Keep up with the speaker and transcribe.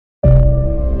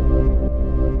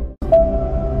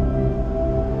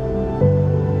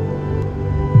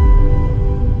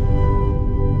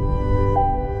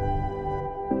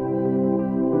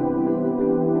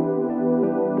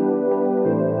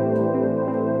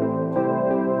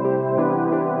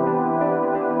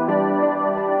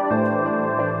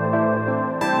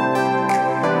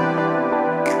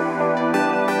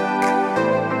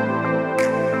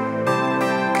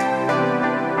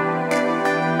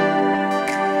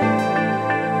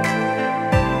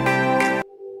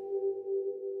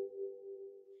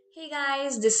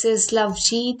guys, this is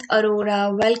Lavjeet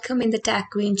Arora. Welcome in the Tech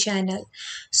Queen channel.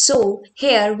 So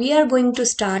here we are going to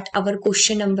start our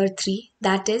question number 3,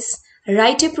 that is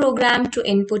write a program to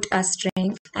input a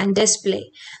string and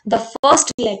display the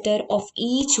first letter of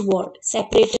each word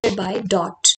separated by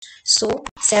dot. So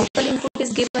sample input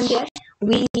is given there.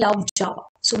 We love Java.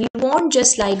 So we want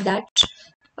just like that.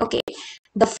 Okay,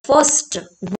 the first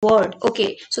word.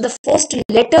 Okay, so the first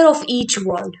letter of each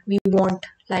word we want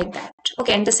like that.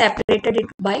 Okay, and the separated it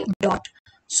by dot.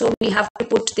 So we have to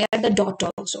put there the dot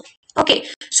also. Okay,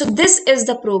 so this is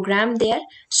the program there.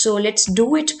 So let's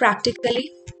do it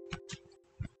practically.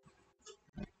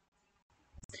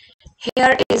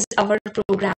 Here is our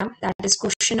program, that is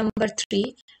question number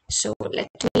 3. So let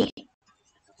me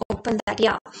open that.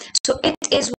 Yeah, so it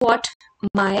is what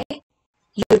my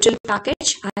util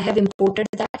package. I have imported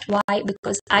that. Why?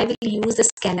 Because I will use the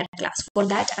scanner class. For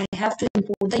that I have to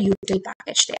import the util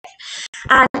package there,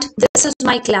 and this is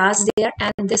my class there,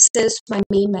 and this is my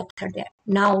main method there.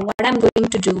 Now what I'm going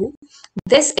to do,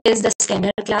 this is the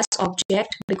scanner class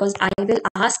object, because I will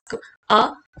ask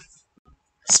a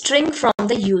string from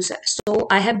the user. So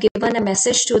I have given a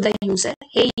message to the user,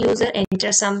 hey user,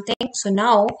 enter something. So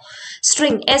now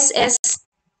string ss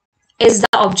is the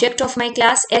object of my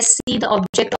class, sc the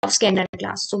object of scanner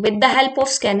class. So with the help of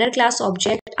scanner class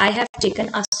object, I have taken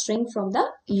a string from the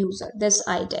user. This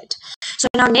I did. So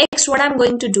now next what I'm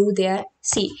going to do there,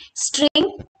 see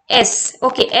string s.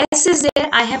 Okay, s is there.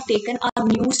 I have taken a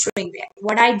new string there.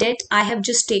 What I did, I have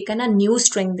just taken a new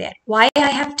string there. Why I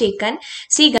have taken,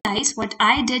 see guys, what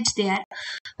I did there,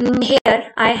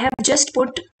 here I have just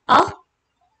put a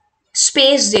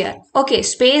space there. Okay,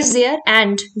 space there,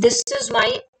 and this is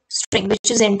my string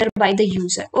which is entered by the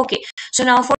user. Okay, so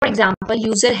now for example,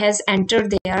 user has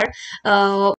entered there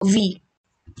v.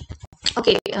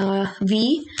 Okay,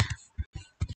 we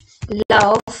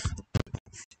love,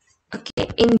 okay,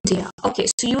 India. Okay,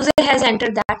 so user has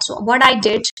entered that. So what I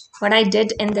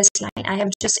did in this line, I have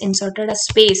just inserted a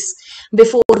space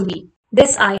before v.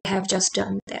 This I have just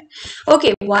done there.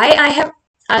 Okay, why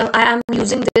I am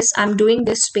using this, I'm doing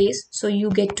this space, so you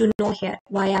get to know here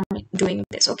why I'm doing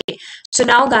this. Okay, so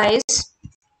now guys,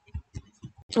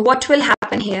 what will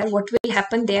happen here, what will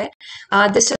happen there,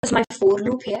 this is my for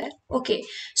loop here. Okay,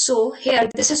 so here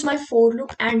this is my for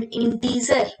loop, and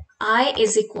integer I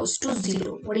is equals to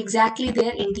 0. What exactly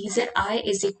there, integer I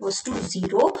is equals to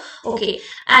 0. Okay,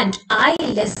 and I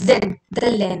less than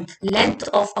the length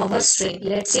of our string.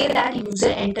 Let's say that user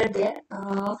enter there,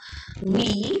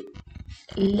 we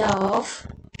love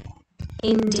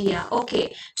India.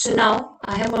 Okay, so now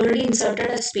I have already inserted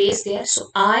a space there, so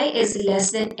I is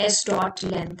less than s dot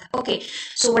length. Okay,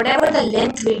 so whatever the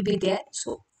length will be there,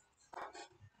 so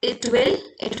it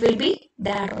will be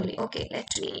that only. Okay, let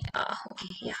me okay,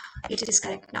 yeah, it is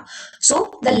correct now.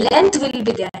 So the length will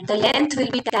be there, the length will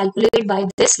be calculated by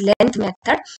this length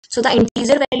method. So the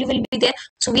integer value will be there.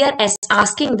 So we are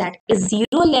asking that is 0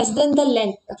 less than the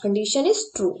length, the condition is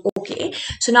true. Okay,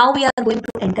 so now we are going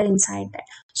to enter inside that.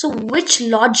 So which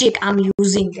logic I'm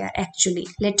using there actually,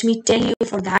 let me tell you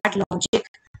for that logic.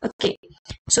 Okay,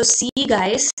 so see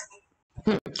guys,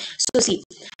 so see,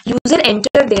 user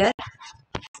enter there,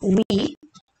 we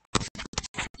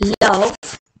love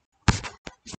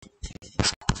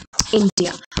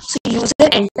India. So user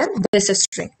enter this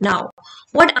string. Now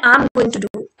what I'm going to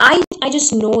do, I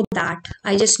just know that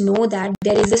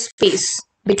there is a space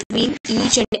between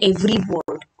each and every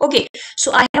word. Okay,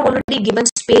 so I have already given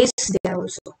space there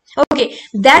also. Okay,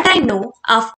 that I know,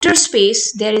 after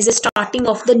space there is a starting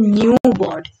of the new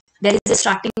word. There is a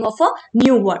starting of a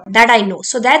new word, that I know.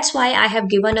 So that's why I have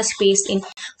given a space in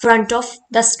front of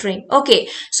the string. Okay,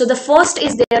 so the first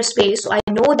is their space. So I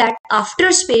know that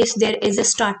after space there is a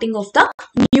starting of the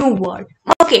new word.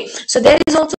 Okay, so there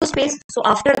is also space. So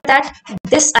after that,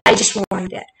 this I just want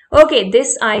there. Okay,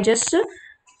 this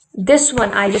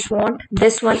one I just want,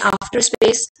 this one after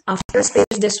space,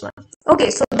 this one.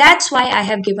 Okay, so that's why I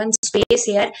have given space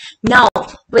here. Now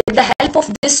with the help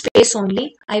of this space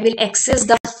only, I will access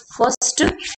the first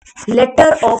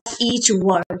letter of each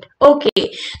word.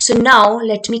 Okay, so now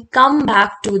let me come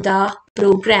back to the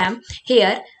program.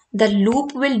 Here the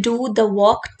loop will do the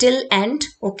work till end.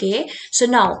 Okay, so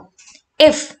now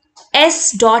if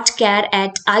s.char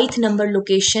at ith number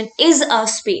location is a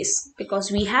space,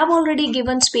 because we have already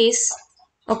given space,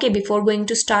 okay, before going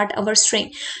to start our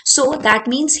string. So that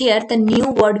means here the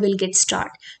new word will get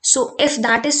start. So if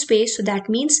that is space, so that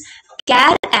means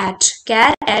char at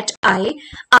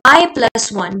I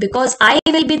plus 1, because I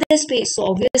will be the space. So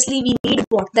obviously we need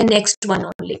what, the next one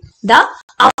only, the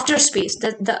after space,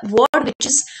 the word which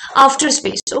is after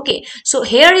space. Okay, so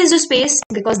here is a space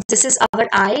because this is our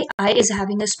I is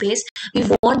having a space. We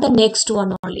want the next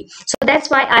one only, so that's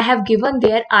why I have given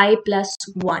there I plus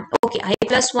 1. Okay, I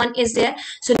plus 1 is there.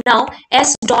 So now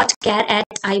s dot char at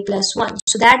I plus 1,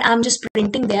 so that I'm just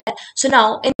printing there. So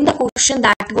now in the question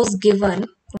that was given,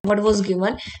 what was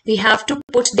given, we have to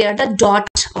put there the dot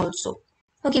also.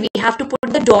 Okay, we have to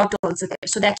put the dot also there,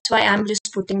 so that's why I'm just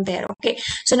putting there. Okay,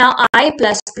 so now I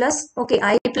plus plus, okay,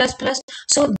 I plus plus,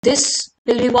 so this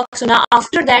will be work. So now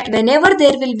after that, whenever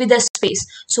there will be the space,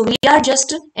 so we are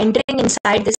just entering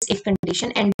inside this if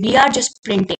condition and we are just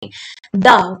printing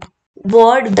the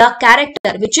word, the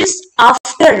character which is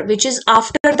after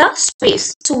the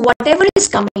space. So whatever is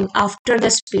coming after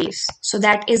the space, so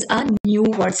that is a new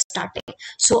word starting.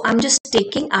 So I'm just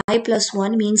taking I plus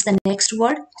 1 means the next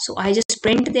word, so I just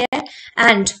print there,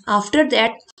 and after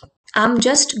that I'm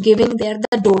just giving there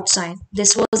the dot sign.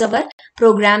 This was our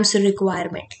program's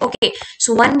requirement. Okay,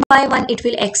 so one by one it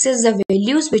will access the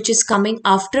values which is coming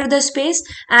after the space,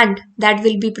 and that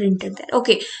will be printed there.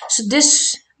 Okay, so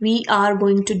this we are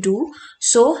going to do.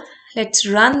 So let's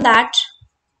run that.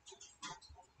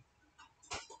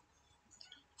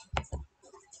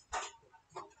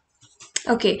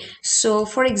 Okay, so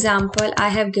for example, I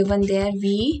have given there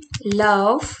we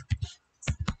love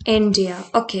India.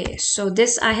 Okay, so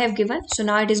this I have given. So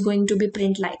now it is going to be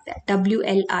print like that,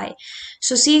 WLI.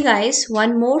 So see guys,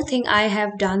 one more thing I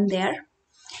have done there.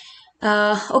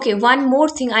 Okay, one more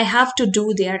thing I have to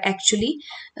do there actually.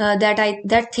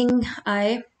 That thing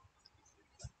I,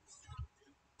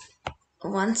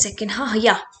 one second.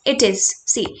 Yeah, it is.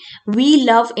 See, we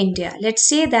love India. Let's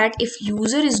say that if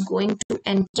user is going to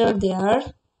enter there,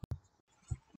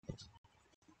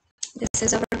 this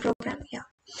is our program. Yeah,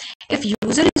 if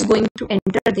user is going to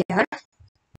enter there,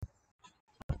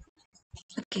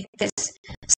 okay, this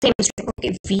same string.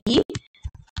 Okay, we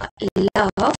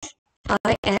love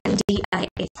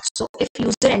INDIA. So if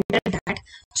user enter that,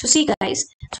 so see guys,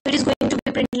 so it is going to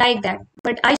be print like that,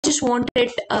 but I just want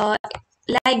it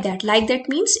like that. Like that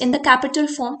means in the capital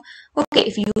form. Okay,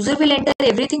 if user will enter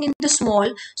everything in the small,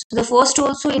 so the first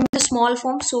also in the small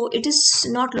form, so it is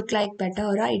not look like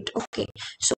better, right? Okay,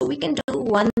 so we can do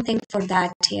one thing for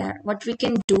that here. What we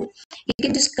can do, we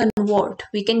can just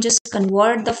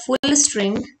convert the full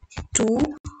string to,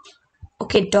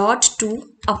 okay, dot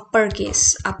to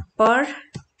uppercase.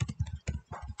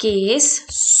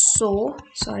 So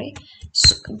sorry,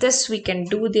 so this we can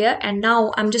do there, and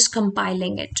now I'm just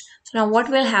compiling it. So now what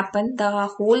will happen, the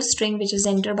whole string which is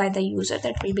entered by the user,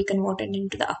 that will be converted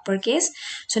into the uppercase.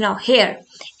 So now here,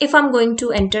 if I'm going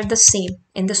to enter the same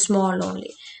in the small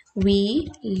only,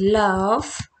 we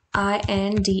love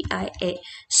INDIA.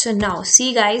 So now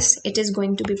see guys, it is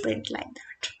going to be print like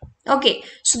that. Okay,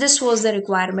 so this was the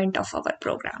requirement of our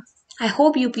program. I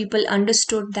hope you people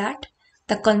understood that,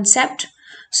 the concept.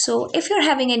 So if you're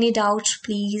having any doubt,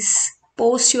 please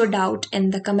post your doubt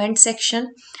in the comment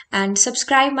section and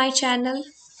subscribe my channel.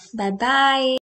 Bye bye.